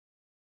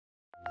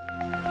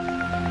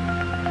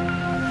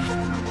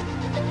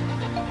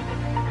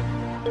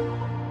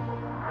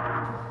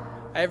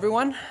Hi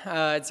everyone,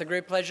 it's a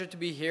great pleasure to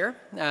be here.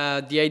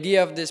 The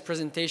idea of this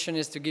presentation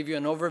is to give you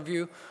an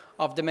overview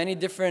of the many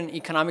different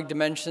economic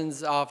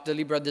dimensions of the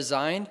Libra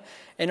design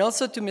and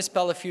also to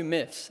misspell a few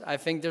myths. I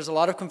think there's a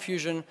lot of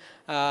confusion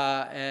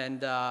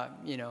and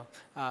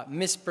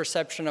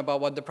misperception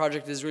about what the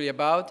project is really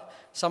about.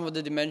 Some of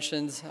the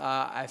dimensions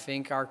I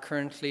think are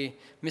currently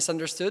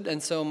misunderstood,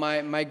 and so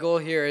my goal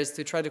here is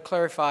to try to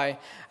clarify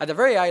at a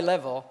very high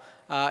level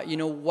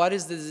what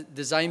is the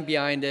design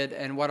behind it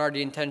and what are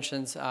the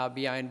intentions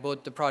behind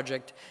both the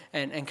project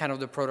and kind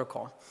of the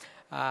protocol.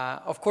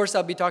 Of course,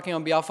 I'll be talking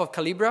on behalf of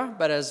Calibra,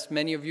 but as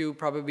many of you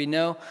probably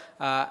know,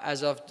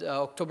 as of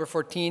October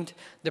 14th,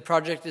 the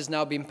project is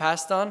now being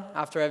passed on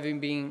after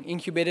having been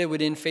incubated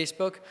within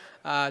Facebook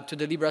to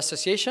the Libra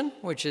Association,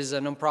 which is a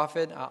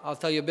nonprofit. I'll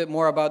tell you a bit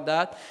more about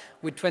that,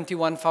 with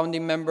 21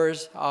 founding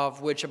members,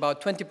 of which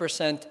about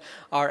 20%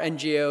 are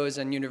NGOs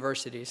and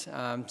universities.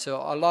 So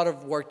a lot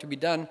of work to be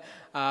done,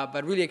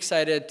 but really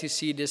excited to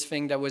see this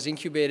thing that was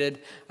incubated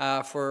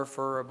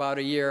for about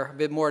a year, a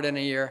bit more than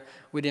a year,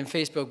 within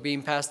Facebook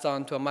being passed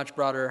on to a much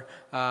broader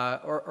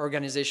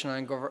organizational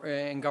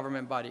and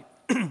government body.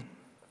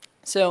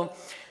 So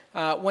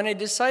when I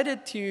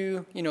decided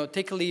to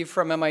take a leave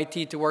from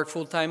MIT to work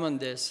full-time on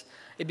this,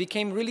 it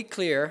became really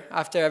clear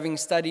after having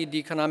studied the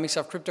economics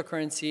of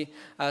cryptocurrency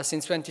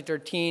since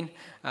 2013,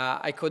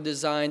 I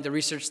co-designed the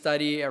research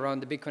study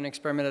around the Bitcoin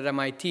experiment at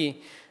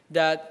MIT,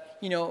 that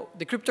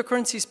the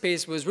cryptocurrency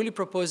space was really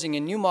proposing a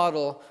new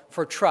model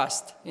for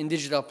trust in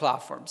digital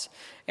platforms.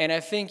 And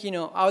I think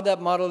how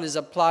that model is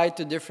applied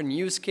to different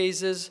use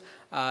cases,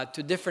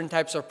 to different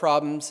types of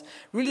problems,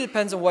 really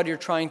depends on what you're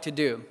trying to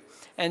do.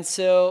 And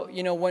so,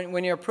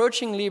 when you're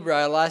approaching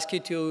Libra, I'll ask you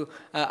to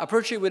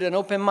approach it with an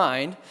open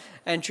mind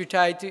and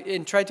try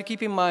to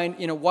keep in mind,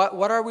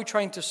 what are we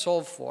trying to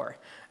solve for?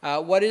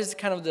 What is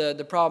kind of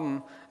the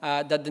problem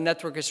that the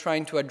network is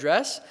trying to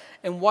address?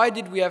 And why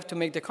did we have to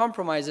make the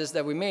compromises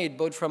that we made,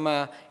 both from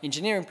an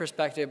engineering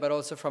perspective, but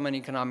also from an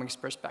economics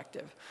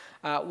perspective?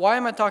 Why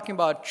am I talking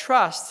about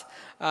trust?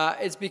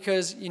 It's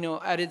because,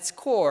 at its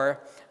core,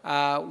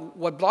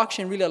 what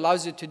blockchain really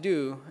allows you to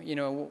do,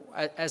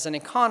 as an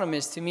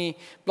economist, to me,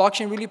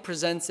 blockchain really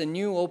presents a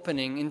new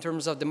opening in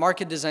terms of the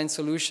market design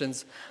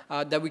solutions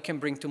that we can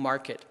bring to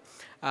market.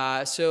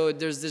 So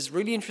there's this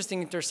really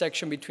interesting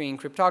intersection between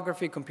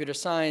cryptography, computer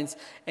science,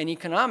 and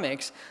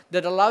economics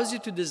that allows you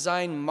to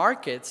design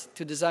markets,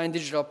 to design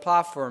digital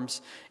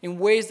platforms in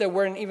ways that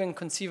weren't even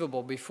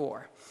conceivable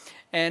before.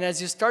 And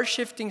as you start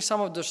shifting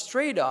some of those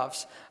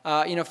trade-offs,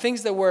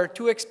 things that were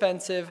too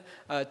expensive,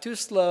 too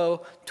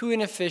slow, too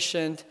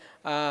inefficient,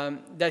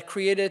 that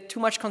created too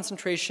much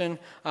concentration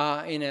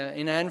in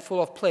a handful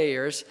of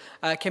players,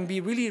 can be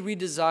really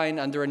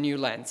redesigned under a new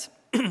lens.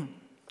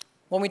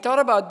 When we thought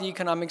about the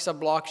economics of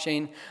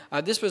blockchain,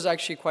 this was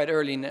actually quite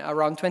early,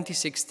 around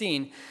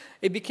 2016,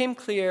 it became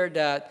clear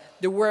that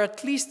there were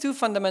at least two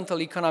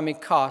fundamental economic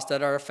costs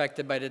that are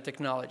affected by the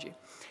technology.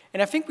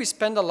 And I think we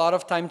spend a lot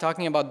of time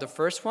talking about the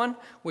first one,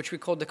 which we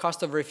call the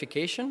cost of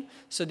verification.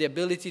 So the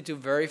ability to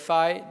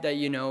verify that,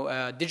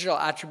 a digital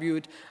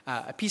attribute,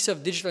 a piece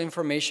of digital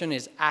information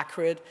is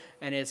accurate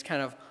and it's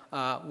kind of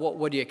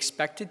what you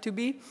expect it to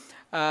be.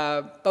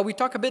 But we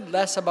talk a bit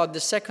less about the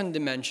second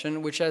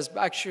dimension, which has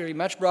actually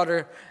much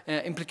broader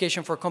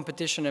implication for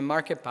competition and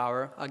market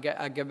power. I'll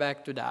get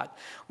back to that.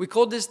 We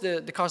call this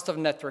the cost of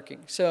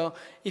networking. So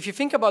if you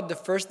think about the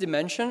first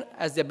dimension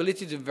as the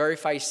ability to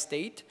verify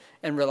state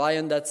and rely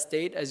on that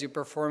state as you're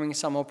performing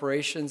some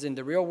operations in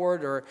the real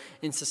world or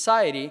in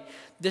society,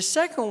 the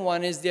second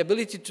one is the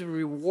ability to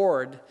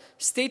reward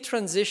state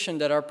transition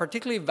that are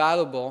particularly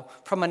valuable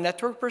from a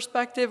network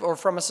perspective or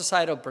from a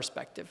societal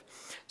perspective.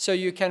 So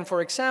you can, for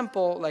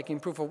example, like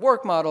in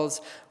proof-of-work models,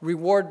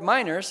 reward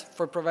miners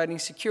for providing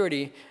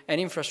security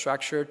and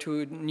infrastructure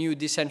to a new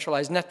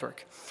decentralized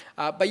network.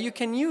 But you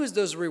can use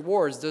those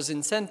rewards, those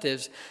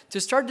incentives,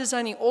 to start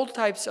designing all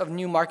types of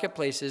new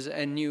marketplaces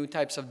and new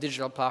types of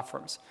digital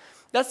platforms.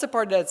 That's the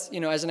part that's,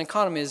 as an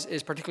economist,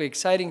 is particularly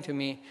exciting to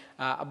me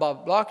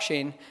about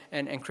blockchain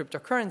and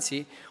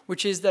cryptocurrency,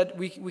 which is that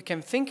we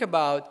can think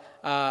about,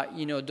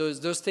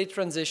 those state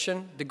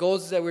transition, the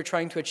goals that we're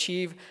trying to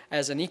achieve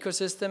as an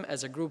ecosystem,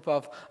 as a group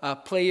of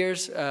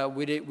players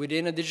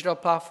within a digital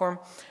platform,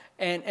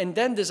 and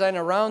then design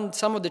around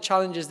some of the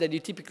challenges that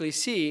you typically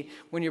see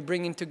when you're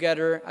bringing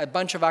together a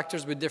bunch of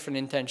actors with different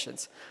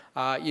intentions.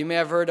 You may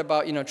have heard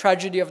about,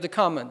 tragedy of the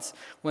commons,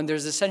 when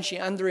there's essentially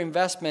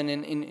underinvestment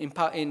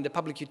in the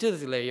public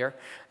utility layer.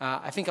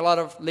 I think a lot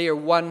of layer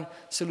 1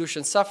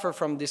 solutions suffer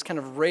from this kind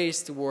of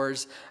race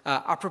towards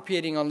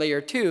appropriating on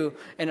layer 2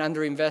 and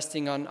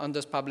underinvesting on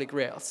those public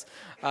rails.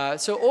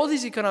 So all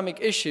these economic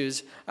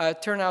issues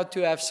turn out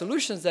to have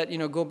solutions that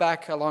go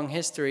back a long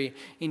history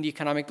in the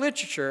economic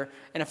literature,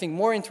 and I think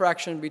more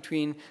interaction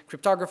between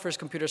cryptographers,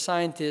 computer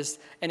scientists,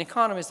 and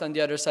economists on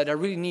the other side are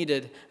really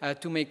needed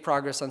to make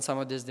progress on some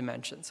of these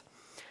dimensions.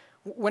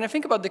 When I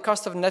think about the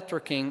cost of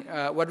networking,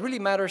 what really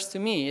matters to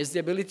me is the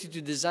ability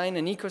to design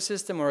an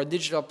ecosystem or a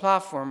digital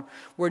platform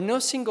where no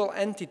single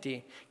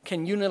entity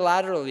can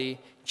unilaterally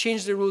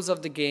change the rules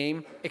of the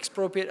game,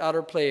 expropriate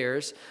other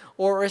players,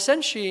 or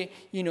essentially,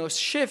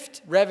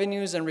 shift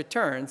revenues and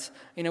returns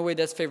in a way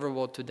that's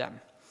favorable to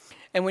them.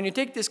 And when you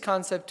take this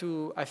concept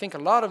to, I think, a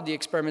lot of the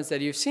experiments that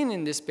you've seen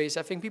in this space,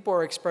 I think people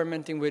are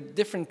experimenting with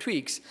different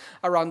tweaks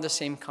around the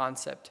same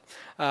concept.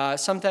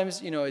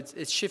 Sometimes,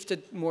 it's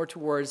shifted more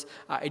towards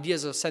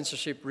ideas of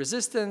censorship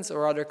resistance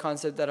or other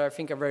concepts that I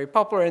think are very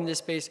popular in this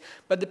space.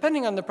 But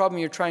depending on the problem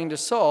you're trying to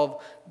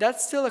solve,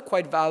 that's still a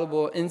quite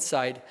valuable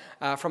insight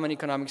from an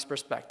economics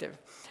perspective.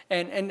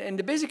 And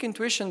the basic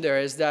intuition there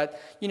is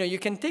that, you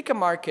can take a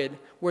market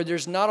where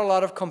there's not a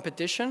lot of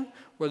competition,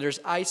 where there's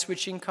high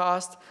switching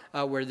cost,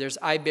 where there's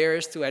high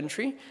barriers to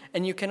entry,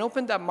 and you can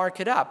open that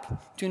market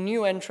up to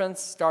new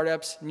entrants,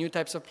 startups, new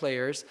types of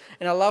players,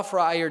 and allow for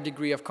a higher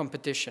degree of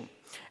competition.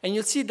 And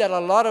you'll see that a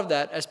lot of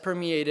that has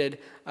permeated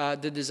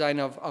the design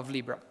of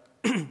Libra.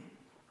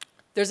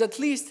 There's at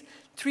least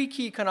 3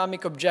 key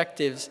economic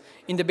objectives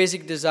in the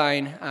basic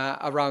design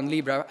around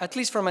Libra, at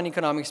least from an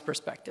economics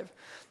perspective.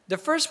 The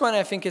first one,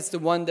 I think, is the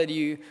one that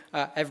you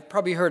have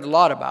probably heard a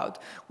lot about,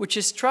 which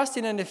is trust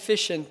in an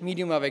efficient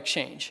medium of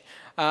exchange.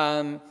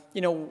 When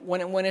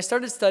I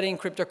started studying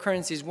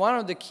cryptocurrencies, one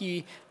of the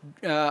key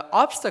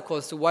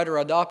obstacles to wider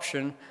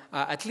adoption,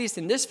 at least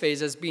in this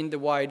phase, has been the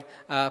wide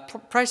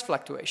price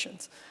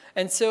fluctuations.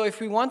 And so if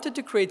we wanted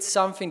to create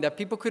something that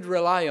people could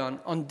rely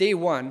on day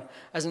one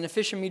as an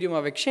efficient medium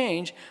of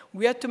exchange,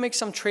 we had to make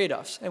some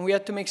trade-offs, and we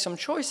had to make some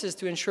choices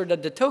to ensure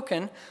that the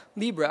token,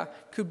 Libra,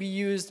 could be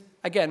used,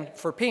 again,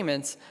 for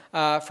payments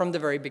from the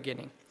very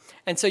beginning.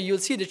 And so you'll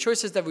see the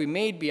choices that we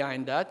made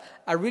behind that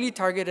are really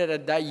targeted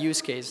at that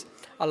use case,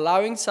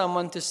 allowing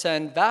someone to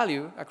send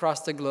value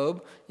across the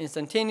globe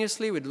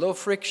instantaneously with low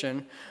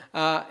friction,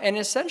 and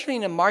essentially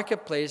in a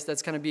marketplace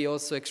that's going to be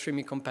also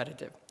extremely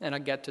competitive. And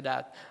I'll get to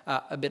that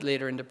a bit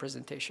later in the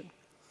presentation.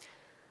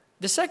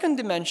 The second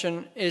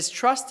dimension is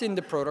trust in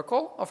the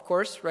protocol, of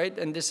course, right?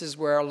 And this is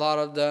where a lot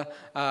of the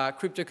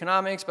crypto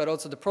economics, but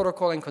also the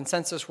protocol and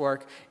consensus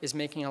work is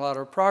making a lot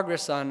of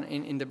progress on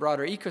in the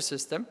broader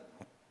ecosystem.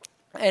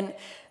 And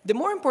the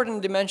more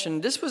important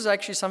dimension, this was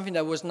actually something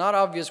that was not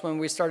obvious when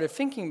we started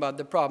thinking about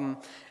the problem,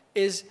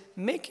 is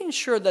making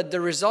sure that the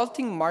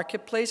resulting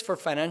marketplace for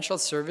financial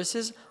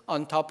services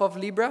on top of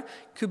Libra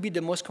could be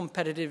the most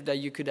competitive that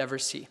you could ever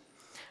see.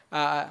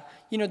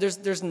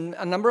 There's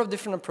a number of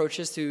different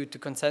approaches to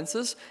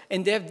consensus,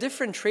 and they have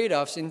different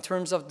trade-offs in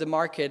terms of the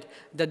market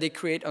that they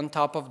create on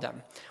top of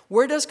them.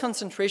 Where does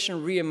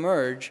concentration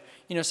reemerge?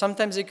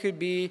 Sometimes it could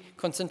be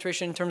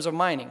concentration in terms of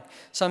mining.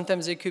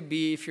 Sometimes it could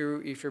be, if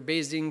you're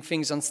basing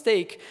things on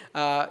stake,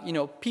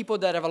 people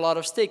that have a lot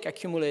of stake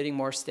accumulating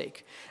more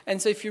stake. And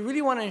so if you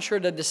really want to ensure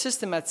that the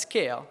system at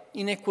scale,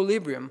 in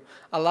equilibrium,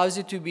 allows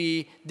you to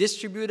be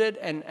distributed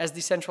and as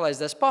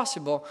decentralized as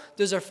possible,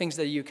 those are things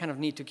that you kind of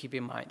need to keep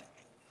in mind.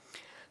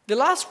 The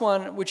last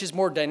one, which is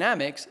more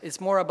dynamics, it's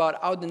more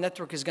about how the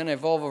network is going to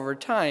evolve over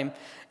time,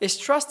 is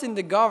trust in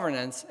the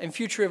governance and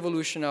future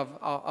evolution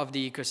of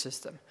the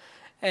ecosystem.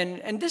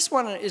 And this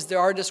one is the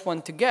hardest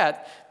one to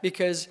get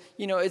because,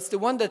 it's the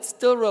one that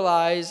still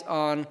relies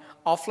on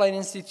offline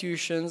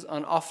institutions,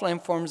 on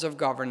offline forms of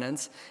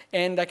governance,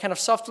 and that kind of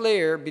soft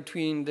layer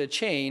between the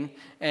chain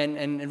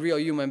and real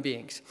human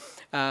beings.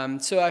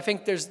 So I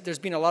think there's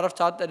been a lot of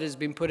thought that has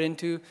been put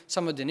into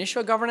some of the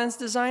initial governance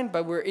design,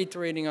 but we're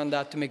iterating on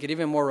that to make it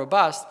even more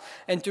robust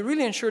and to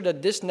really ensure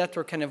that this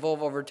network can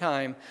evolve over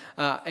time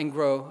and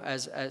grow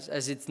as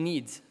its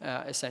needs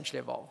essentially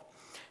evolve.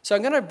 So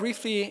I'm going to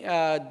briefly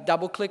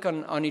double-click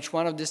on each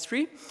one of these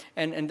 3,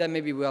 and then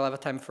maybe we'll have a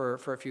time for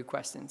a few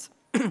questions.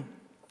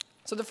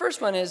 So the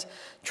first one is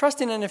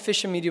trust in an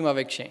efficient medium of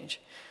exchange.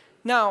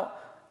 Now,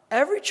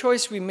 every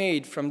choice we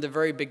made from the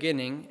very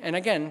beginning, and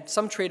again,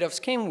 some trade-offs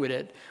came with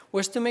it,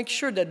 was to make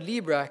sure that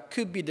Libra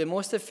could be the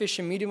most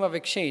efficient medium of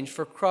exchange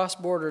for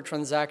cross-border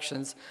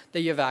transactions that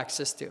you have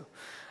access to.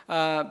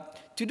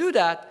 To do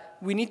that,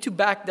 we need to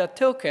back that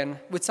token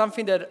with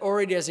something that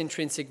already has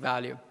intrinsic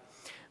value.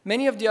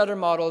 Many of the other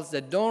models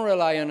that don't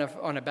rely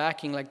on a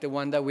backing like the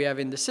one that we have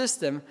in the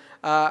system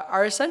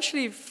are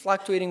essentially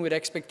fluctuating with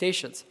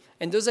expectations.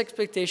 And those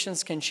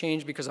expectations can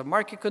change because of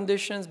market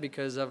conditions,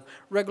 because of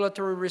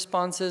regulatory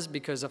responses,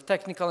 because of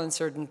technical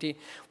uncertainty.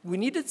 We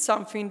needed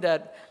something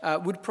that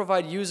would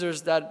provide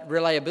users that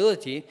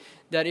reliability,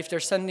 that if they're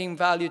sending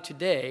value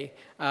today,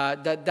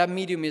 that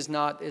medium is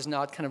not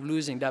kind of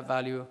losing that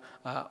value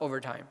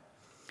over time.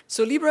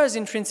 So Libra has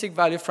intrinsic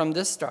value from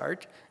the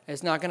start.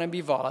 It's not going to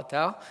be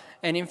volatile.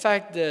 And in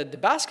fact, the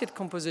basket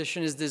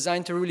composition is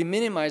designed to really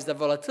minimize the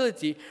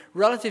volatility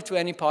relative to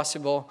any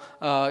possible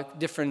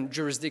different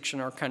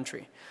jurisdiction or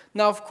country.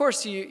 Now, of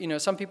course,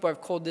 some people have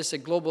called this a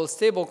global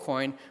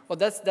stablecoin. Well,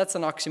 that's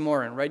an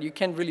oxymoron, right? You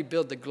can't really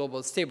build a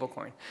global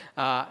stablecoin.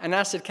 An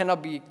asset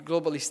cannot be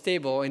globally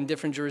stable in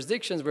different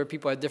jurisdictions where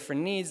people have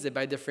different needs, they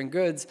buy different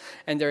goods,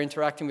 and they're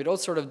interacting with all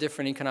sorts of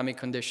different economic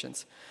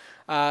conditions.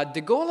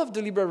 The goal of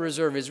the Libra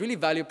reserve is really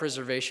value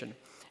preservation.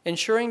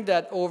 ensuring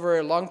that over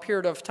a long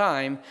period of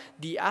time,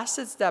 the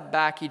assets that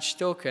back each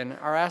token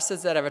are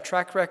assets that have a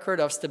track record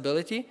of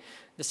stability.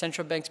 The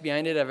central banks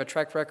behind it have a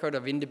track record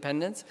of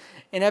independence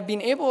and have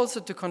been able also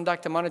to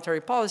conduct a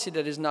monetary policy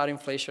that is not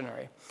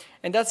inflationary.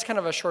 And that's kind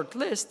of a short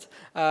list,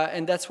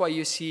 and that's why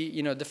you see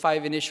the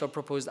 5 initial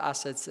proposed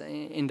assets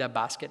in that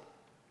basket.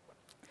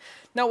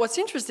 Now, what's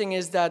interesting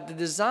is that the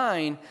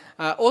design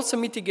also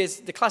mitigates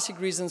the classic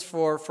reasons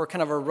for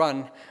kind of a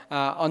run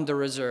on the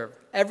reserve.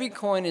 Every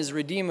coin is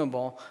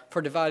redeemable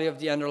for the value of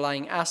the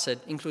underlying asset,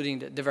 including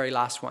the very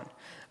last one.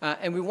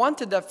 And we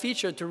wanted that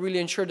feature to really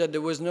ensure that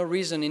there was no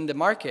reason in the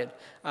market,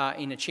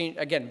 in a change,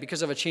 again,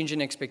 because of a change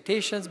in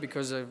expectations,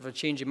 because of a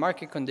change in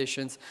market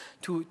conditions,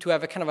 to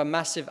have a kind of a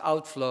massive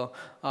outflow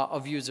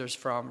of users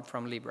from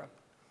Libra.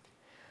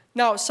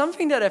 Now,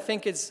 something that I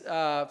think is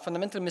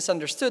fundamentally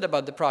misunderstood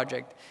about the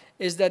project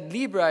is that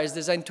Libra is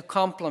designed to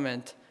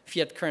complement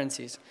fiat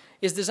currencies.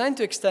 It's designed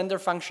to extend their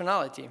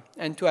functionality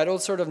and to add all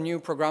sort of new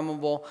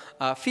programmable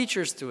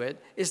features to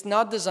it. It's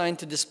not designed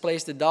to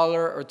displace the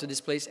dollar or to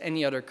displace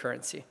any other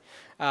currency.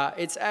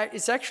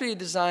 It's actually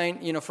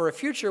designed, for a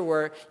future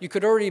where you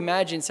could already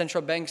imagine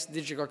central banks'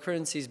 digital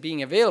currencies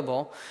being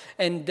available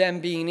and them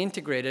being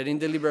integrated in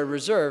the Libra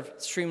reserve,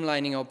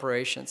 streamlining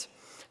operations.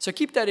 So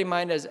keep that in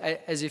mind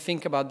as you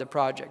think about the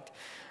project.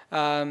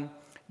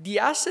 The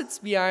assets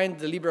behind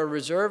the Libra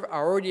reserve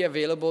are already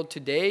available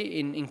today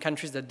in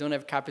countries that don't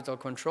have capital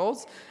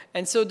controls.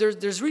 And so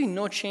there's really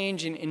no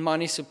change in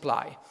money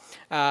supply.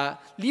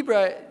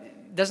 Libra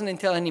doesn't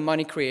entail any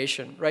money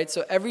creation, right?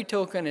 So every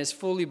token is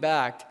fully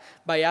backed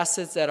by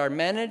assets that are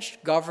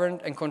managed,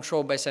 governed, and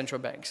controlled by central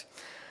banks.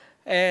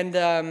 And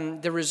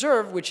the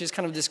reserve, which is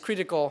kind of this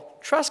critical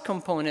trust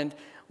component,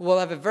 will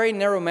have a very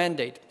narrow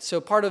mandate. So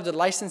part of the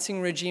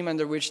licensing regime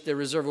under which the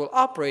reserve will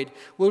operate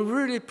will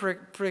really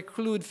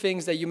preclude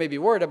things that you may be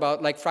worried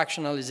about, like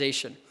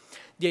fractionalization.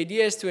 The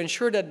idea is to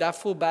ensure that that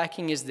full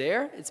backing is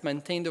there, it's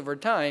maintained over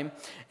time,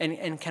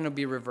 and cannot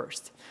be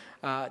reversed.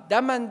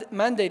 That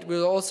mandate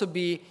will also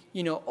be,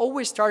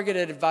 always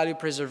targeted at value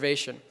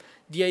preservation.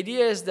 The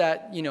idea is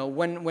that,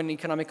 when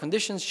economic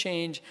conditions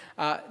change,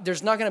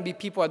 there's not going to be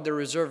people at the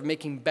reserve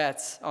making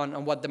bets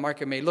on what the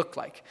market may look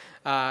like.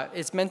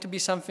 It's meant to be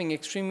something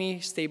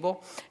extremely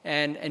stable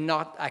and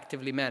not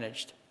actively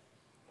managed.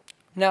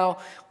 Now,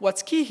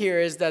 what's key here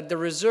is that the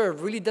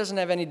reserve really doesn't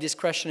have any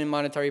discretion in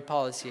monetary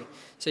policy.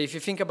 So if you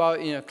think about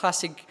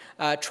classic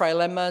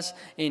trilemmas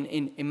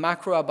in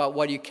macro about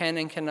what you can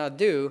and cannot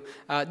do,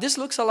 this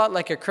looks a lot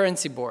like a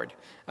currency board.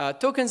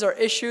 Tokens are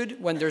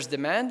issued when there's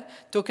demand.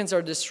 Tokens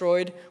are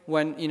destroyed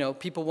when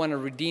people want to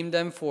redeem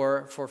them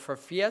for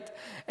fiat.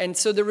 And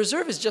so the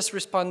reserve is just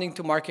responding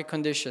to market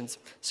conditions.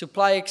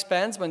 Supply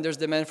expands when there's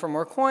demand for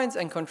more coins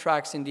and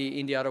contracts in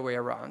the other way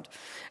around.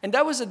 And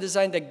that was a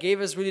design that gave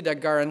us really that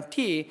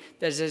guarantee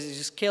that as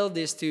you scale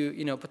this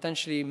to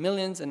potentially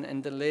millions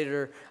and then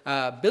later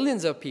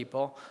billions of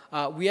people,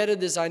 we had a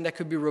design that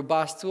could be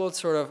robust to all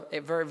sort of a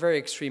very, very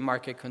extreme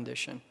market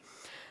condition.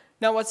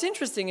 Now, what's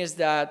interesting is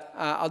that,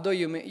 although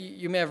you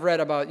may have read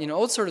about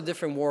all sorts of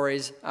different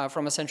worries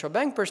from a central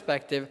bank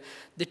perspective,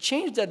 the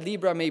change that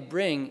Libra may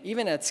bring,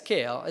 even at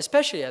scale,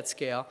 especially at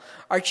scale,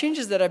 are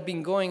changes that have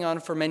been going on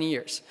for many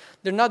years.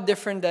 They're not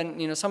different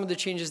than some of the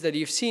changes that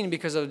you've seen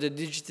because of the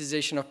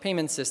digitization of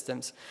payment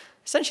systems.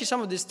 Essentially, some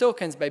of these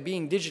tokens, by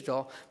being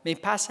digital, may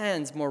pass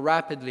hands more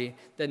rapidly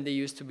than they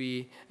used to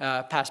be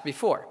passed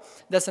before.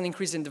 That's an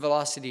increase in the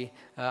velocity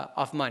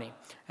of money.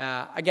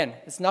 Again,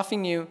 it's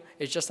nothing new.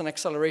 It's just an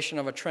acceleration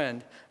of a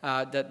trend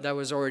that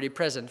was already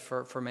present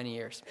for many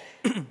years.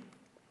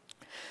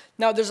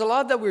 Now, there's a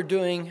lot that we're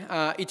doing,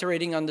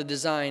 iterating on the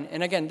design.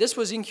 And again, this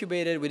was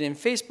incubated within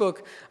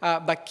Facebook,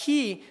 but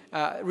key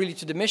really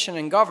to the mission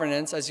and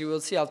governance, as you will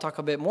see, I'll talk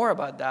a bit more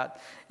about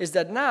that, is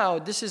that now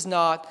this is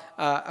not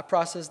a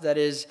process that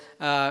is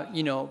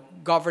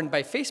governed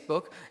by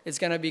Facebook. It's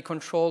going to be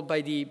controlled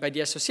by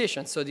the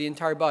association, so the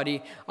entire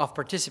body of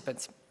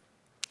participants.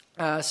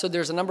 So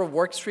there's a number of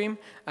work streams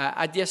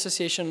at the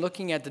association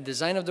looking at the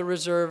design of the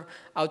reserve,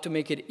 how to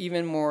make it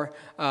even more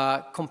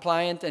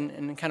compliant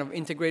and kind of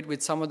integrate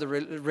with some of the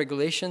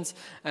regulations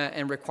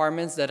and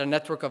requirements that a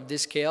network of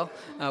this scale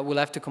will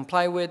have to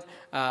comply with,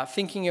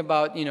 thinking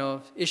about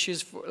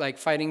issues like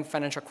fighting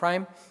financial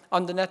crime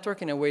on the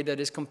network in a way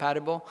that is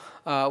compatible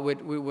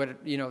with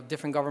what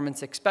different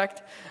governments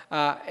expect,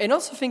 and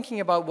also thinking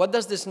about what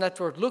does this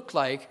network look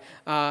like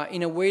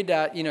in a way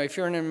that if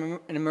you're in an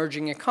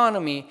emerging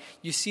economy,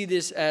 you see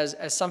this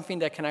as something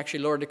that can actually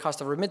lower the cost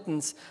of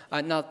remittance,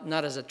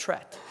 not as a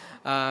threat.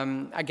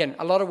 Again,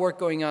 a lot of work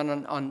going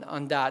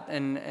on that,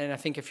 and I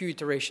think a few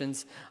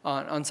iterations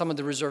on some of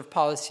the reserve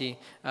policy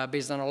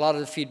based on a lot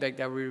of the feedback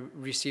that we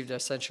received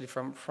essentially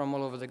from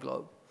all over the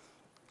globe.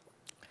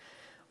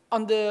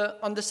 On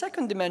the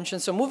second dimension,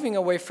 so moving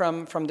away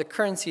from the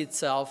currency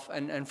itself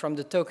and from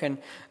the token,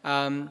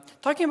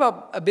 talking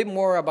about a bit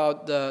more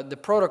about the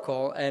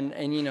protocol and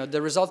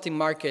the resulting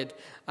market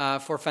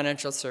for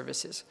financial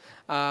services.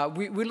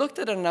 We looked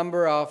at a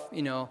number of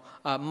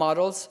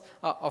models,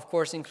 of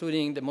course,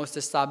 including the most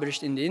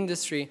established in the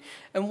industry.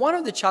 And one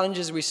of the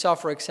challenges we saw,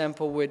 for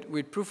example,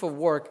 with proof of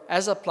work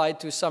as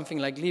applied to something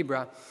like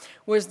Libra,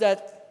 was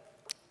that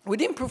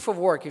within proof of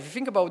work, if you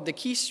think about the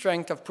key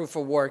strength of proof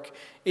of work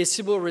is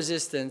Sybil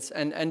resistance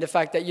and the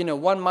fact that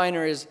one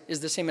miner is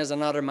the same as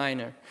another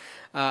miner.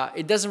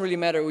 It doesn't really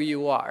matter who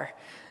you are.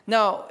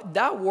 Now,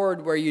 that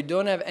word where you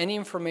don't have any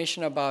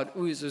information about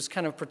who's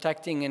kind of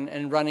protecting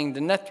and running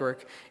the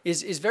network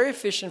is very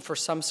efficient for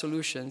some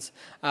solutions.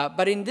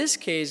 But in this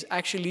case,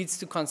 actually leads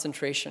to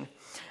concentration.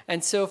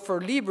 And so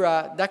for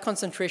Libra, that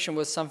concentration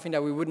was something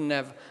that we wouldn't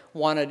have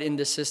wanted in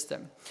the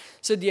system.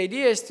 So the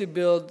idea is to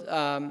build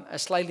a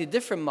slightly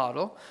different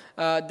model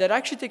that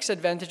actually takes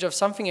advantage of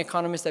something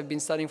economists have been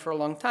studying for a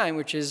long time,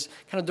 which is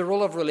kind of the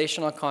role of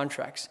relational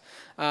contracts.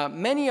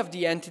 Many of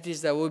the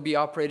entities that will be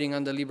operating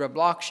on the Libra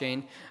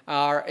blockchain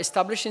are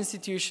established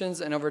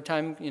institutions and over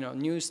time,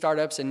 new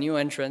startups and new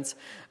entrants.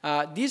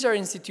 These are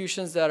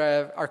institutions that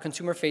are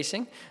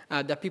consumer-facing,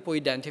 that people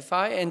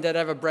identify, and that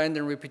have a brand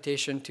and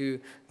reputation to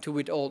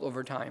withhold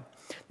over time.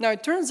 Now,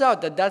 it turns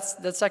out that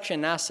that's actually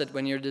an asset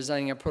when you're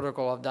designing a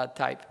protocol of that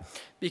type.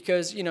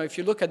 Because, if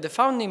you look at the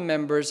founding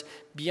members,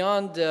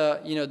 beyond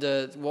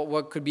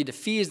what could be the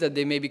fees that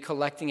they may be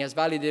collecting as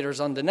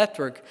validators on the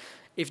network,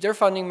 if they're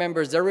founding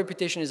members, their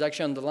reputation is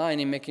actually on the line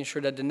in making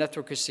sure that the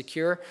network is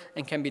secure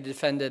and can be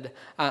defended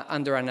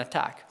under an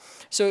attack.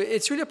 So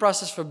it's really a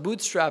process for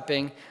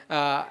bootstrapping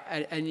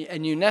a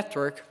new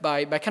network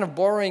by kind of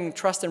borrowing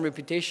trust and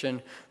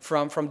reputation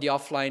from the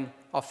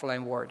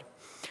offline world.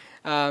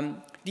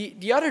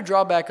 The other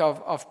drawback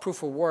of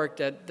proof of work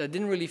that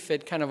didn't really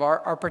fit kind of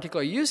our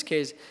particular use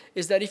case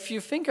is that if you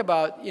think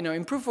about,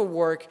 in proof of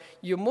work,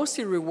 you're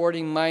mostly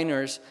rewarding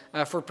miners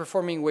for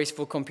performing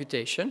wasteful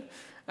computation.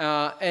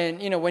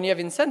 And when you have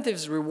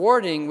incentives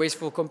rewarding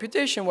wasteful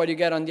computation, what you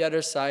get on the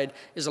other side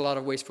is a lot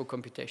of wasteful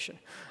computation.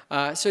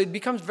 So it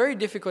becomes very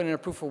difficult in a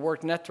proof of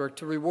work network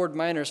to reward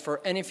miners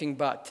for anything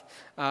but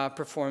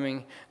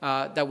performing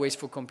that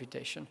wasteful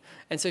computation.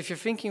 And so if you're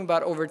thinking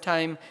about over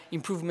time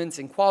improvements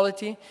in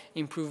quality,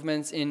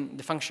 improvements in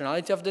the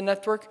functionality of the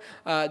network,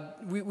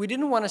 we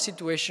didn't want a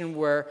situation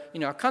where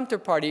a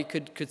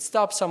counterparty could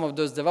stop some of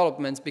those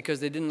developments because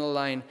they didn't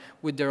align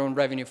with their own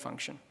revenue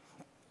function.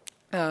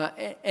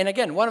 And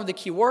again, one of the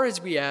key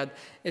worries we had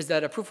is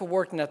that a proof of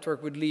work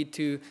network would lead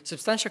to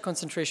substantial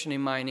concentration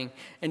in mining,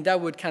 and that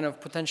would kind of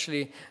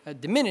potentially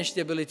diminish the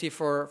ability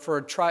for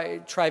a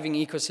thriving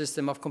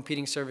ecosystem of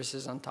competing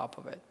services on top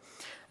of it.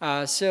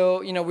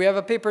 So, we have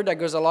a paper that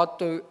goes a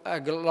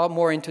lot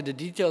more into the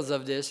details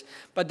of this,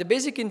 but the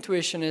basic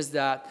intuition is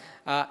that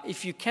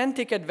if you can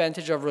take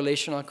advantage of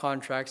relational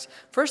contracts,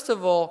 first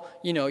of all,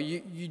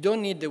 you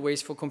don't need the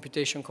wasteful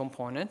computation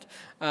component,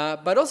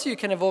 but also you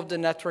can evolve the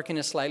network in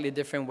a slightly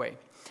different way.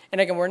 And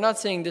again, we're not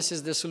saying this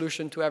is the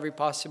solution to every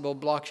possible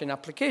blockchain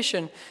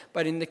application,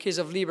 but in the case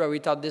of Libra, we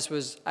thought this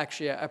was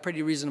actually a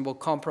pretty reasonable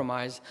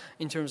compromise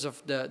in terms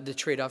of the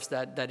trade-offs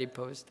that it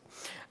posed.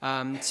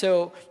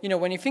 So,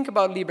 when you think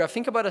about Libra,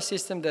 think about a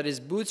system that is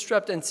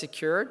bootstrapped and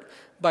secured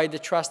by the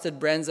trusted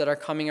brands that are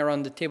coming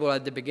around the table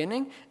at the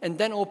beginning, and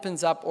then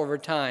opens up over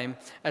time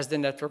as the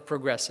network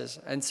progresses.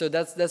 And so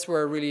that's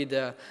where really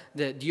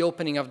the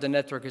opening of the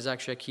network is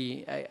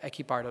actually a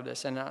key part of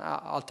this, and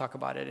I'll talk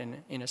about it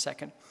in a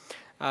second.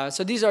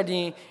 So these are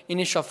the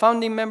initial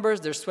founding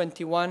members. There's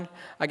 21.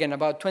 Again,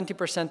 about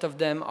 20% of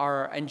them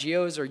are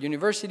NGOs or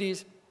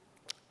universities.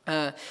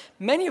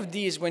 Many of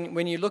these,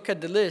 when you look at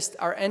the list,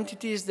 are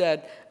entities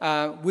that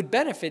would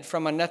benefit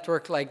from a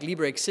network like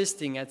Libra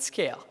existing at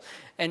scale.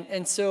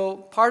 And so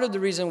part of the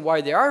reason why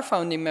they are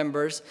founding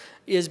members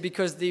is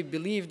because they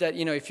believe that,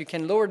 if you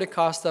can lower the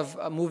cost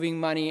of moving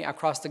money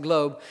across the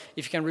globe,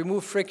 if you can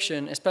remove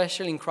friction,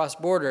 especially in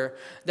cross-border,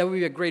 that would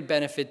be a great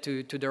benefit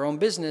to their own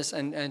business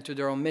and to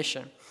their own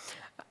mission.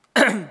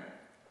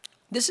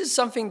 This is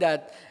something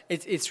that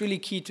it's really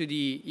key to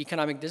the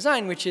economic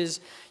design, which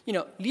is,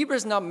 Libra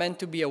is not meant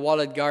to be a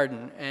walled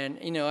garden. And,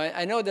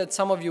 I know that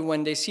some of you,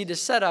 when they see the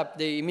setup,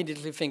 they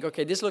immediately think,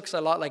 okay, this looks a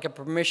lot like a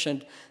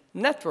permissioned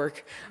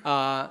network.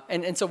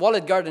 And so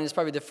walled garden is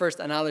probably the first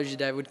analogy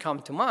that would come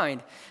to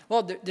mind.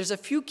 Well, there's a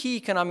few key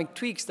economic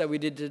tweaks that we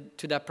did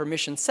to that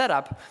permission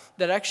setup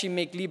that actually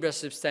make Libra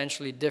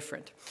substantially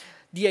different.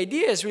 The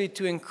idea is really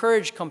to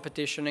encourage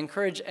competition,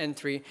 encourage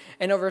entry,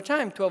 and over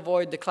time to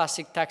avoid the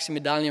classic taxi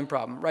medallion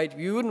problem, right?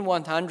 You wouldn't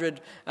want 100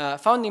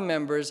 founding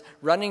members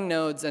running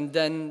nodes and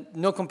then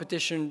no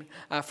competition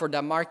for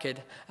that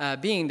market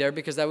being there,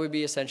 because that would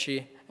be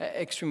essentially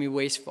extremely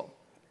wasteful.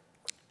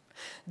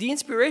 The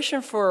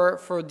inspiration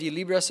for the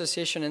Libra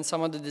Association and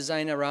some of the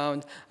design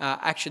around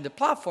actually the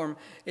platform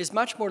is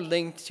much more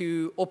linked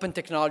to open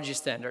technology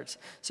standards.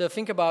 So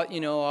think about,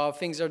 how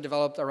things are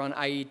developed around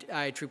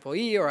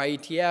IEEE or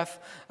IETF.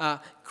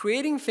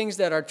 creating things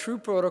that are true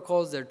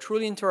protocols, they're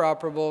truly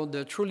interoperable,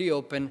 they're truly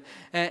open.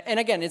 And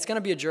again, it's going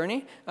to be a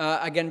journey,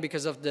 again,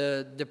 because of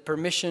the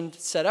permissioned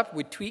setup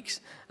with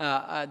tweaks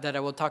that I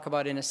will talk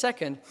about in a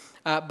second.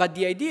 But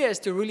the idea is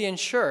to really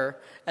ensure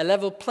a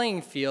level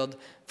playing field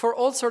for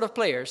all sort of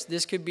players.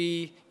 This could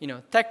be,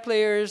 tech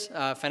players,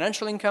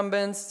 financial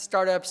incumbents,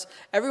 startups.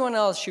 Everyone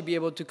else should be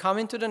able to come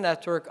into the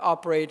network,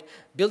 operate,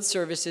 build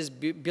services,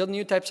 build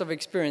new types of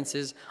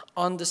experiences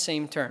on the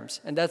same terms.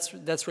 And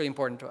that's really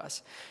important to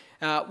us.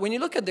 When you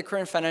look at the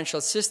current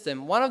financial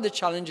system, one of the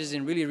challenges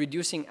in really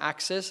reducing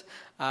access,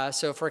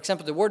 so for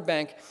example, the World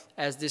Bank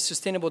has this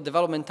sustainable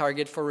development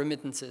target for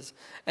remittances.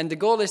 And the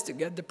goal is to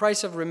get the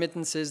price of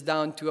remittances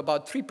down to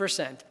about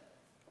 3%.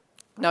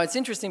 Now, it's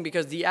interesting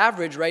because the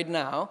average right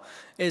now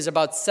is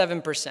about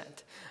 7%.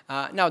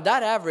 Now,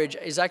 that average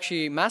is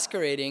actually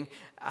masquerading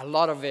a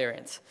lot of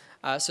variance.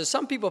 So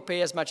some people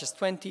pay as much as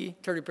 20,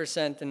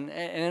 30%, and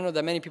I know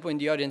that many people in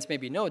the audience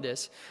maybe know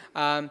this.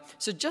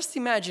 So just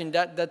imagine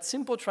that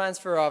simple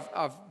transfer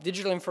of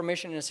digital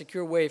information in a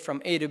secure way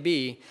from A to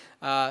B,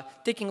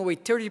 taking away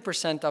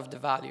 30% of the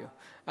value.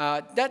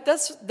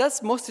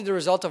 That's mostly the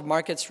result of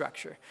market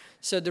structure.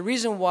 So the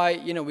reason why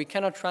we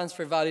cannot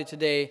transfer value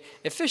today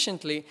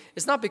efficiently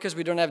is not because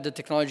we don't have the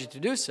technology to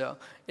do so.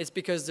 It's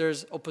because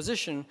there's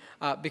opposition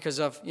because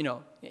of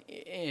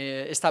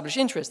established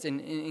interest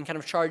in kind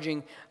of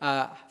charging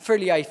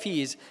fairly high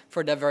fees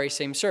for that very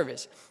same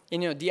service.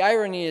 The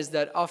irony is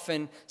that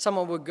often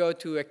someone would go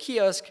to a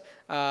kiosk,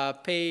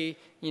 pay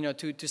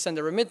to send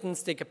a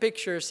remittance, take a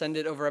picture, send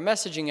it over a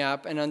messaging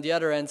app, and on the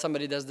other end,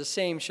 somebody does the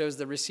same, shows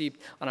the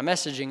receipt on a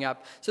messaging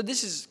app. So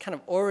this is kind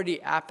of already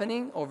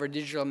happening over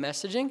digital messaging,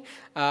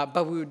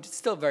 but with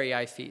still very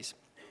high fees.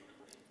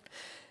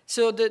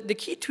 So the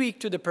key tweak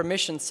to the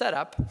permission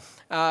setup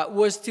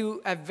was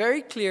to have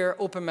very clear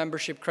open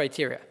membership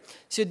criteria.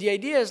 So the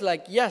idea is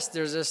like, yes,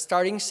 there's a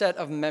starting set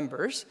of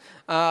members,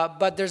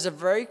 but there's a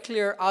very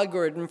clear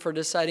algorithm for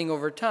deciding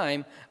over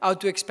time how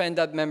to expand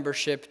that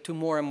membership to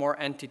more and more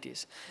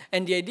entities.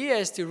 And the idea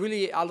is to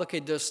really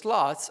allocate those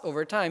slots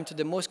over time to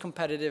the most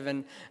competitive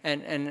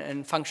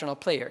and functional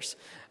players.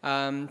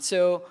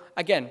 So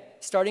again,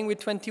 starting with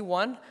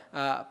 21,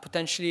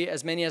 potentially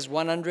as many as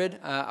 100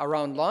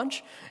 around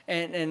launch,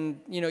 and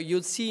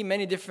you'll see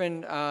many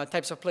different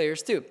types of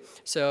players too.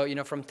 So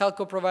from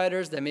telco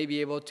providers that may be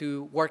able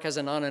to work as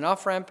an on and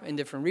off ramp in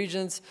different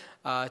regions,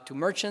 to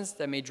merchants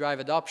that may drive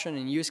adoption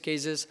in use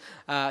cases.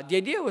 The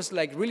idea was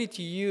like really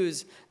to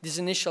use this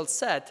initial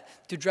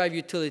set to drive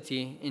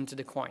utility into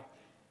the coin.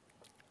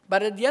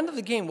 But at the end of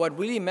the game, what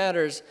really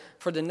matters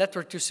for the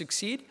network to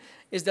succeed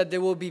is that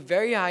there will be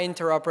very high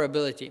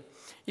interoperability.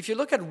 If you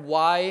look at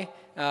why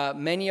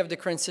many of the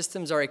current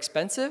systems are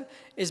expensive,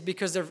 is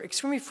because they're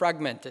extremely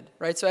fragmented,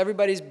 right? So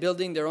everybody's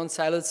building their own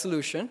siloed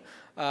solution.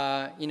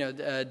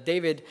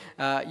 David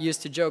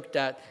used to joke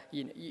that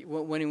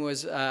when he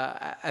was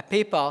at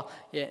PayPal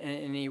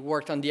and he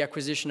worked on the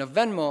acquisition of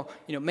Venmo,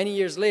 many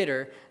years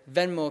later,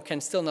 Venmo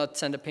can still not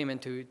send a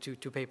payment to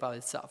PayPal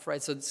itself,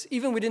 right? So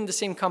even within the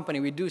same company,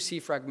 we do see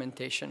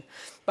fragmentation.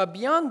 But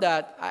beyond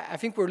that, I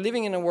think we're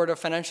living in a world of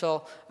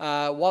financial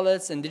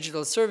wallets and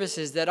digital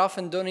services that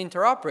often don't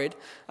interoperate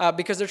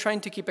because they're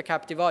trying to keep a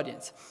captive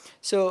audience.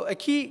 So a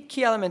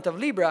key element of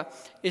Libra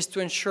is to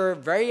ensure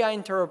very high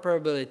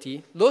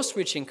interoperability, low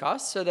switching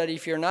costs, so that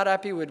if you're not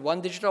happy with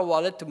one digital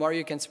wallet, tomorrow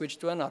you can switch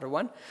to another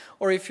one.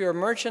 Or if you're a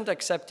merchant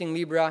accepting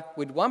Libra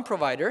with one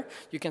provider,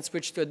 you can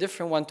switch to a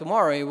different one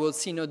tomorrow. You will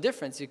see no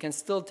difference. You can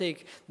still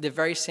take the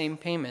very same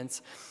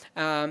payments.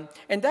 And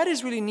that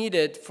is really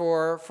needed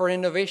for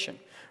innovation,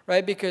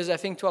 right? Because I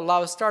think to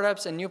allow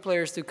startups and new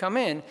players to come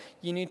in,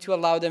 you need to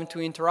allow them to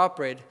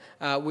interoperate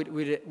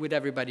with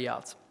everybody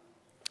else.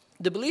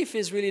 The belief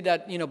is really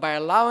that, by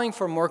allowing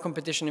for more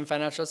competition in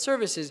financial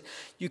services,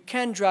 you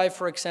can drive,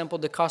 for example,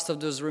 the cost of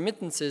those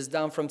remittances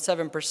down from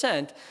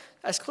 7%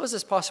 as close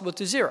as possible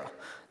to 0.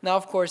 Now,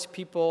 of course,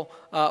 people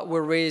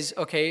will raise,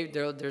 okay,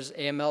 there's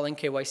AML and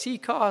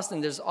KYC costs,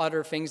 and there's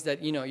other things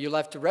that, you'll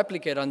have to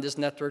replicate on this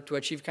network to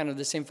achieve kind of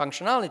the same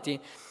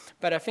functionality.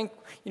 But I think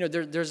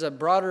there's a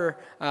broader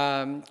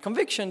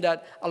conviction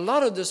that a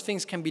lot of those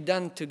things can be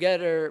done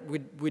together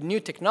with new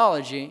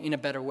technology in a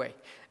better way.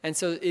 And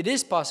so it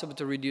is possible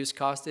to reduce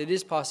cost. It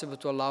is possible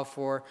to allow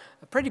for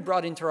a pretty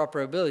broad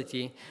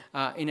interoperability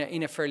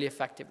in a fairly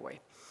effective way.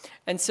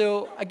 And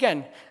so,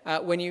 again,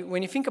 when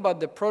you think about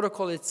the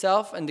protocol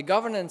itself and the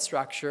governance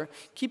structure,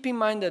 keep in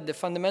mind that the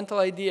fundamental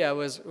idea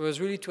was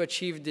really to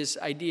achieve this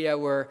idea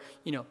where,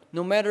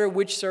 no matter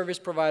which service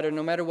provider,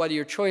 no matter what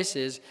your choice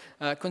is,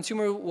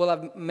 consumer will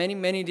have many,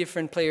 many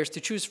different players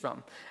to choose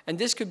from. And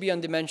this could be on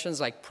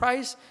dimensions like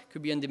price,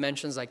 could be on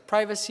dimensions like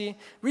privacy,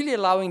 really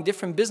allowing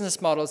different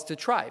business models to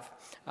thrive.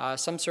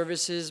 Some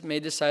services may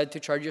decide to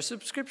charge you a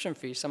subscription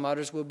fee. Some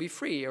others will be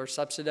free or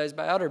subsidized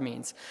by other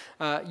means.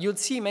 You'll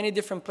see many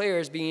different players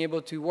being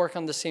able to work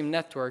on the same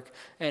network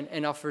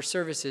and offer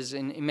services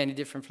in many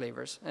different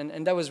flavors.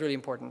 And that was really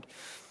important.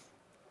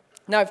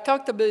 Now, I've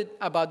talked a bit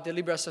about the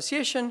Libra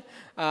Association.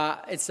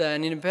 It's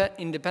an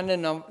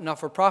independent,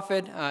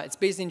 not-for-profit. It's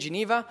based in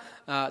Geneva.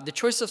 The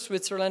choice of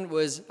Switzerland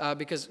was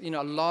because a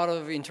lot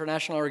of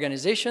international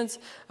organizations,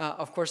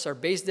 of course, are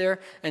based there,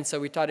 and so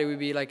we thought it would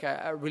be like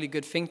a really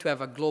good thing to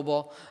have a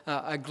global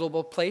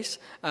place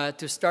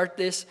to start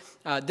this.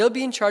 They'll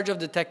be in charge of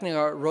the technical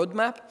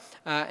roadmap,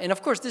 and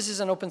of course, this is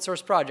an open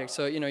source project,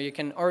 so you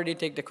can already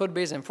take the code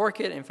base and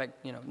fork it. In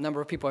fact, a number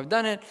of people have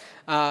done it.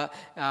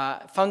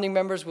 Founding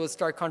members will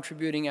start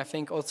contributing, I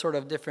think, all sort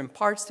of different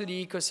parts to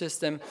the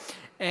ecosystem.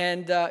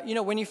 And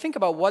when you think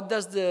about what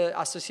does the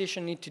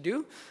association need to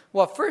do,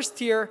 well, first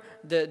here,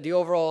 the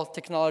overall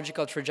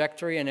technological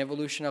trajectory and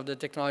evolution of the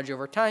technology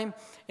over time,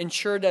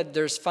 ensure that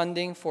there's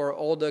funding for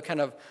all the kind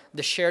of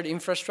the shared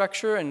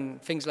infrastructure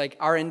and things like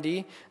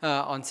R&D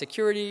on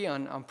security,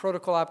 on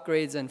protocol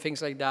upgrades and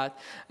things like that,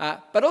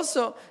 but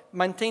also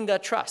maintain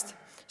that trust.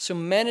 So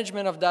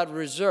management of that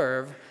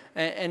reserve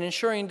and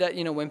ensuring that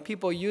when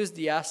people use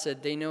the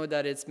asset, they know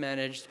that it's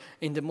managed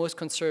in the most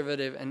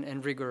conservative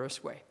and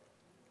rigorous way.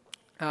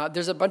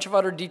 There's a bunch of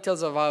other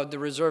details of how the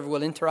reserve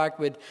will interact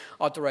with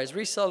authorized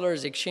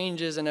resellers,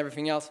 exchanges, and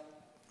everything else.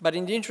 But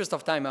in the interest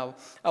of time,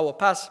 I will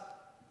pass.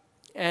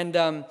 And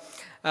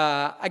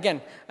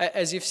again,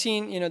 as you've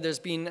seen, there's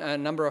been a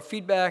number of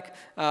feedback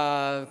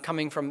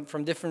coming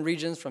from different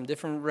regions, from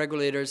different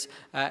regulators,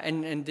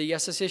 and the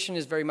association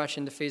is very much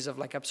in the phase of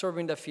like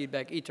absorbing that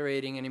feedback,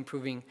 iterating, and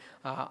improving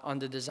on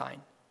the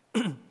design.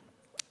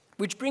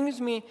 Which brings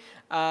me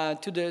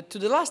to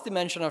the last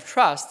dimension of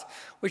trust,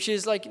 which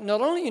is like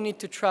not only you need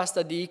to trust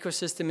that the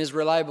ecosystem is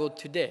reliable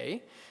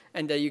today,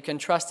 and that you can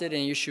trust it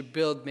and you should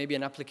build maybe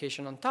an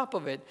application on top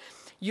of it,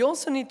 you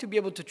also need to be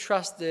able to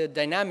trust the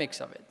dynamics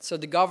of it, so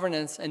the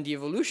governance and the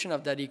evolution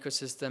of that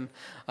ecosystem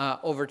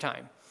over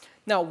time.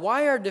 Now,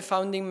 why are the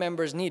founding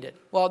members needed?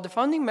 Well, the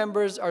founding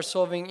members are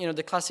solving,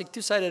 the classic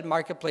two-sided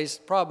marketplace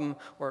problem,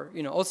 or,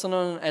 also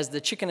known as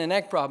the chicken and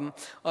egg problem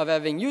of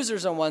having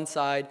users on one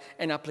side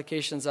and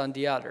applications on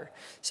the other.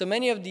 So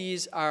many of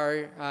these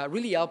are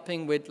really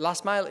helping with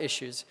last mile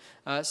issues.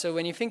 So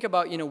when you think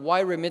about,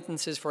 why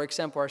remittances, for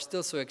example, are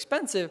still so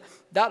expensive,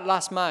 that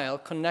last mile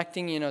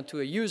connecting,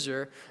 to a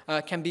user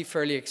can be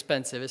fairly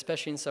expensive,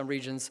 especially in some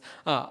regions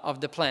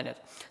of the planet.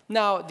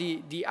 Now,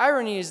 the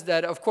irony is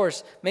that, of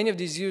course, many of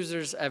these users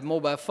have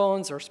mobile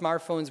phones or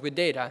smartphones with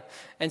data.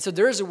 And so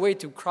there is a way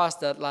to cross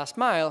that last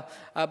mile,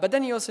 but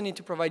then you also need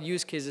to provide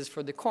use cases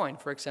for the coin.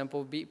 For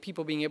example,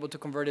 people being able to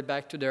convert it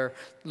back to their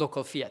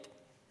local fiat.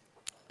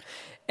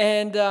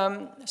 And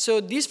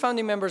so these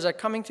founding members are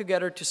coming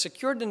together to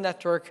secure the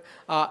network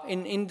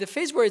in the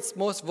phase where it's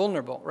most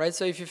vulnerable, right?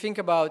 So if you think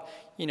about,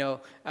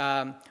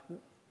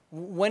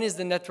 when is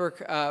the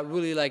network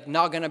really like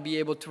not going to be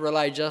able to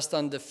rely just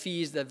on the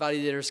fees that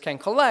validators can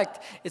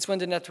collect? It's when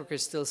the network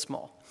is still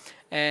small.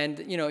 And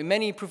in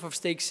many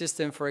proof-of-stake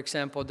systems, for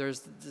example,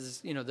 there's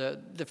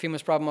the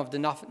famous problem of the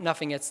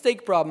nothing at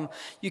stake problem.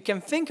 You can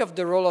think of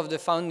the role of the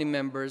founding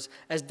members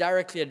as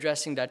directly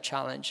addressing that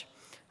challenge.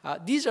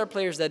 These are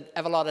players that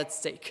have a lot at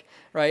stake,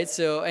 right?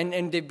 So,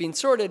 and they've been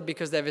sorted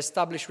because they have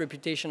established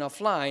reputation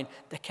offline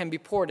that can be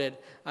ported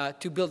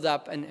to build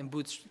up and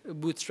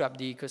bootstrap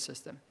the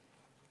ecosystem.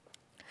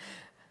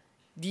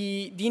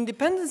 The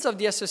independence of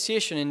the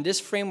association in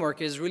this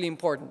framework is really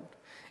important.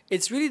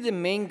 It's really the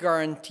main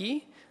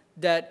guarantee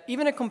that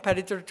even a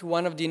competitor to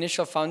one of the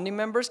initial founding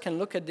members can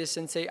look at this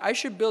and say, I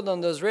should build on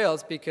those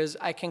rails because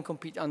I can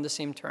compete on the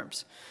same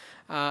terms.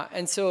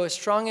 And so a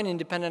strong and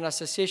independent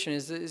association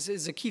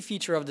is a key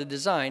feature of the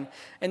design.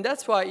 And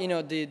that's why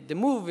the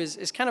move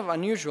is kind of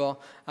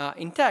unusual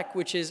in tech,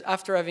 which is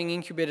after having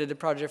incubated the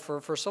project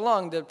for so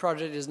long, the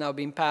project is now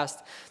being passed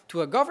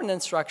to a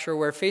governance structure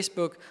where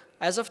Facebook,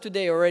 as of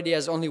today, already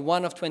has only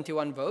 1 of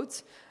 21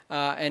 votes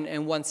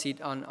and 1 seat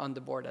on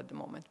the board at the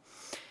moment.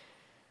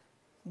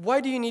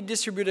 Why do you need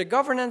distributed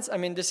governance? I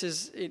mean,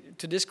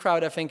 to this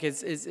crowd, I think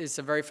it's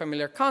a very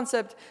familiar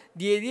concept.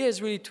 The idea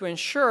is really to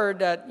ensure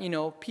that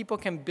people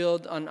can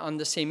build on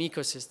the same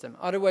ecosystem.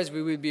 Otherwise,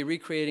 we would be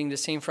recreating the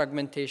same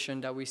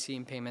fragmentation that we see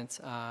in payments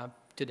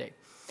today.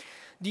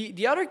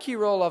 The other key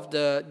role of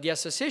the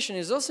association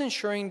is also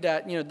ensuring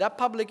that that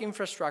public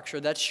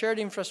infrastructure, that shared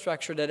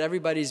infrastructure that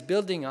everybody is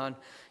building on,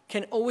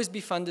 can always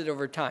be funded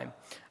over time.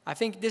 I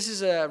think this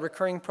is a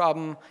recurring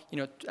problem.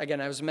 Again,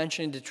 I was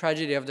mentioning the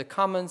tragedy of the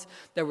commons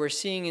that we're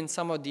seeing in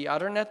some of the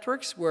other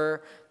networks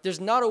where there's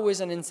not always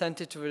an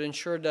incentive to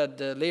ensure that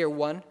the layer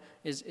 1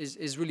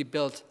 is really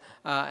built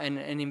and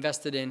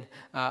invested in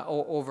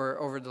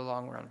over the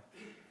long run.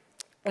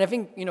 And I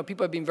think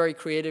people have been very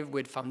creative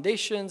with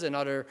foundations and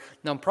other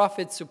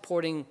nonprofits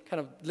supporting kind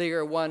of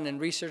layer 1 and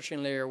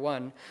researching layer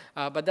 1.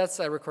 But that's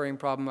a recurring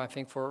problem, I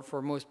think,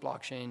 for most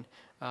blockchain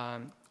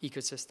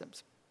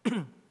ecosystems.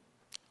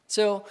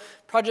 So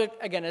project,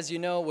 again, as you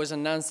know, was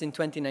announced in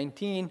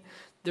 2019.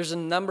 There's a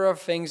number of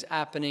things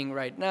happening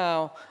right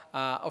now.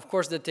 Of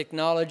course, the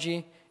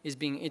technology is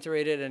being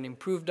iterated and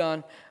improved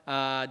on.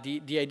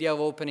 The idea of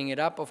opening it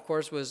up, of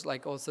course, was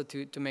like also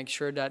to make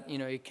sure that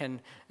it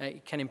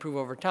can improve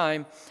over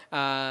time.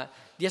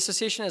 The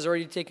association has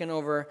already taken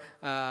over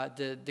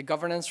the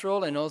governance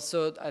role and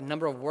also a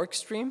number of work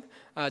streams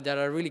that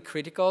are really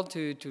critical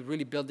to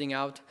really building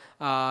out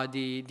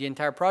the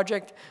entire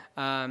project.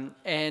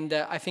 And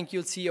I think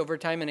you'll see over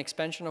time an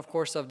expansion, of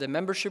course, of the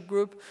membership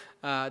group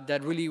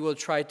that really will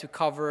try to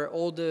cover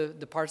all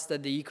the parts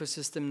that the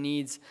ecosystem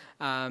needs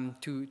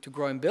to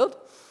grow and build.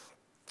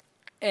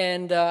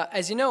 And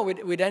as you know,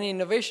 with any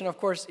innovation, of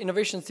course,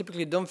 innovations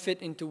typically don't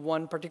fit into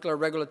one particular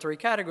regulatory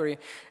category.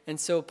 And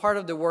so part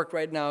of the work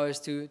right now is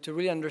to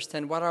really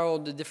understand what are all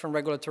the different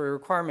regulatory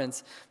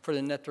requirements for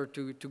the network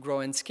to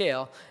grow and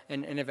scale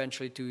and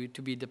eventually to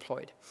be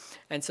deployed.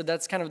 And so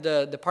that's kind of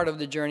the part of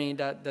the journey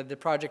that the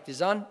project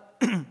is on.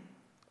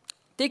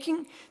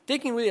 Taking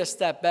really a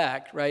step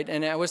back, right?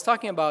 And I was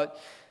talking about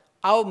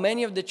how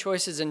many of the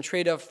choices and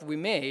trade-offs we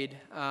made,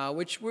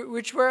 which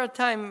were at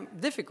time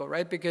difficult,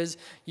 right? Because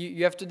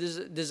you have to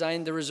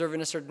design the reserve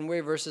in a certain way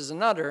versus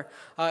another.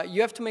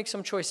 You have to make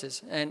some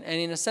choices. And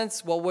in a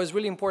sense, what was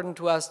really important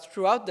to us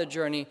throughout the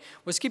journey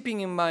was keeping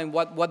in mind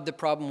what the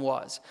problem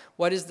was.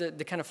 What is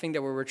the kind of thing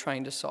that we were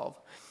trying to solve?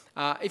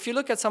 If you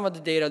look at some of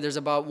the data, there's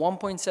about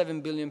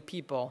 1.7 billion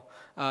people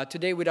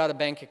today without a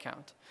bank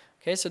account.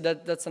 Okay, so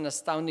that's an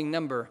astounding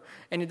number.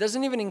 And it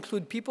doesn't even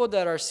include people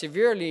that are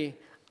severely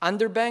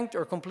underbanked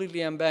or completely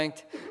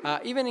unbanked,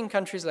 even in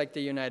countries like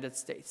the United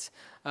States,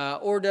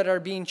 or that are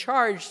being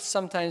charged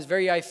sometimes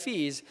very high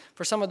fees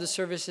for some of the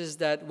services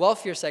that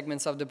wealthier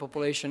segments of the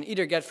population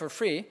either get for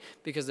free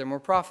because they're more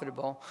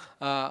profitable,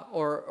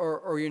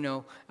 or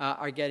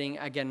are getting,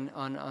 again,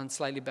 on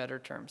slightly better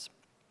terms.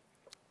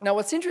 Now,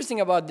 what's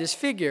interesting about this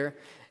figure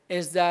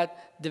is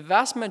that the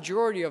vast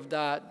majority of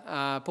that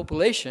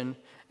population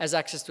has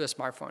access to a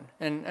smartphone.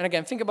 And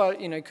again, think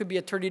about, it could be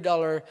a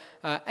 $30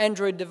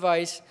 Android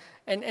device,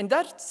 and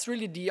that's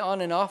really the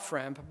on and off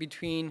ramp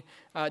between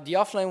the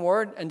offline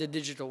world and the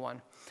digital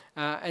one.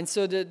 And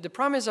so the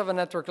promise of a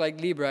network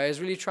like Libra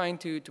is really trying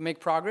to make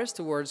progress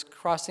towards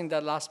crossing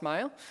that last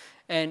mile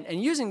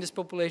and using this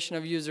population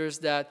of users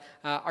that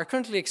are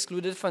currently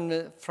excluded from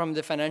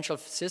the financial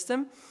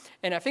system.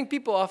 And I think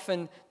people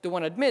often don't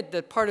want to admit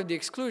that part of the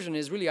exclusion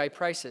is really high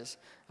prices.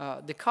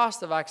 The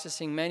cost of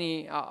accessing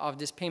many of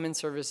these payment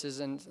services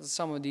and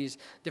some of these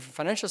different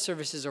financial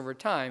services over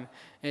time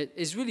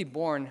is really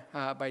borne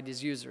by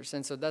these users.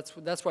 And so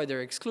that's why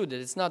they're excluded.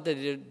 It's not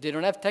that they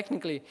don't have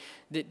technically,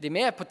 they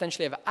may have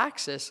potentially have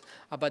access,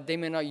 but they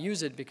may not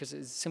use it because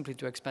it's simply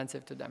too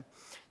expensive to them.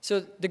 So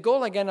the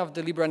goal, again, of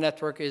the Libra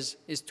network is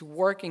to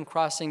work in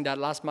crossing that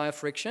last mile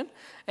friction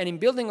and in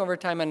building over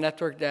time a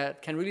network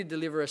that can really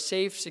deliver a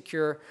safe,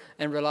 secure,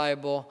 and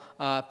reliable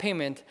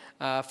payment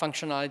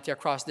functionality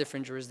across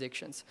different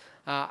jurisdictions.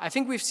 I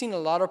think we've seen a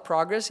lot of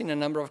progress in a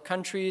number of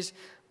countries,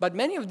 but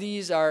many of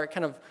these are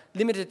kind of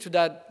limited to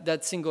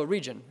that single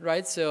region,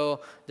 right?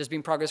 So there's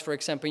been progress, for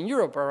example, in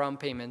Europe around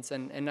payments,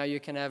 and now you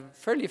can have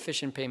fairly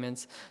efficient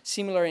payments.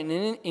 Similar in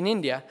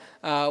India,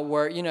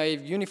 where you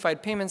have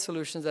unified payment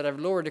solutions that have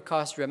lowered the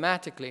cost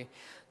dramatically.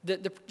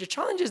 The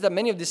challenge is that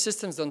many of these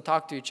systems don't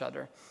talk to each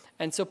other.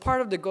 And so part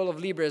of the goal of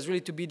Libra is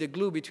really to be the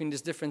glue between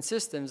these different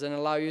systems and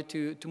allow you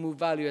to move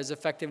value as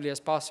effectively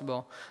as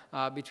possible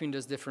between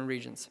those different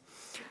regions.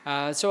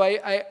 So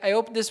I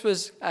hope this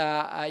was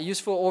a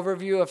useful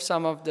overview of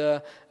some of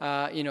the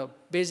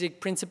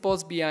basic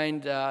principles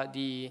behind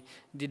the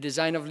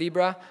design of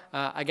Libra.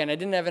 Again, I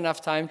didn't have enough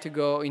time to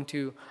go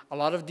into a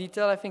lot of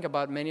detail, I think,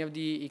 about many of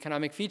the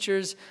economic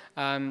features.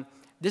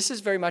 This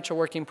is very much a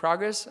work in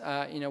progress.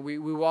 We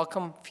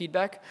welcome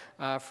feedback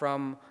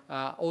from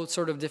all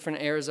sort of different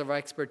areas of our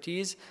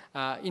expertise.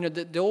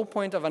 The whole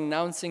point of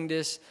announcing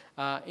this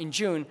in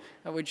June,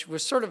 which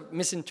was sort of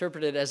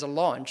misinterpreted as a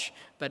launch,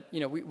 but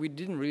we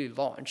didn't really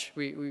launch.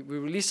 We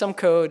released some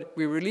code,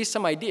 we released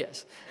some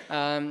ideas,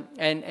 and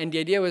the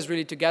idea was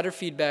really to gather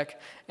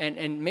feedback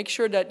and make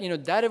sure that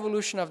that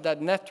evolution of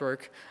that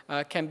network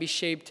can be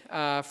shaped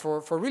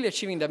for really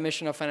achieving that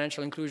mission of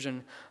financial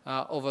inclusion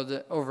over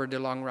the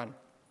long run.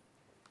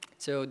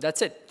 So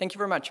that's it. Thank you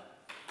very much.